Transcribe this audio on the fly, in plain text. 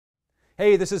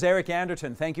Hey, this is Eric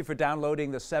Anderton. Thank you for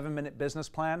downloading the 7-Minute Business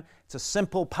Plan. It's a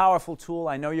simple, powerful tool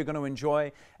I know you're going to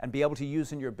enjoy and be able to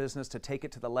use in your business to take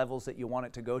it to the levels that you want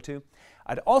it to go to.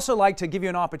 I'd also like to give you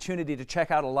an opportunity to check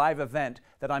out a live event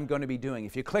that I'm going to be doing.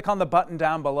 If you click on the button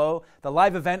down below, the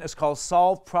live event is called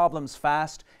Solve Problems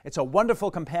Fast. It's a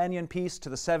wonderful companion piece to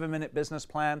the 7-Minute Business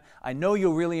Plan. I know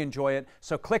you'll really enjoy it.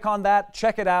 So click on that,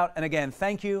 check it out, and again,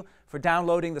 thank you for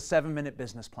downloading the 7-Minute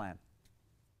Business Plan.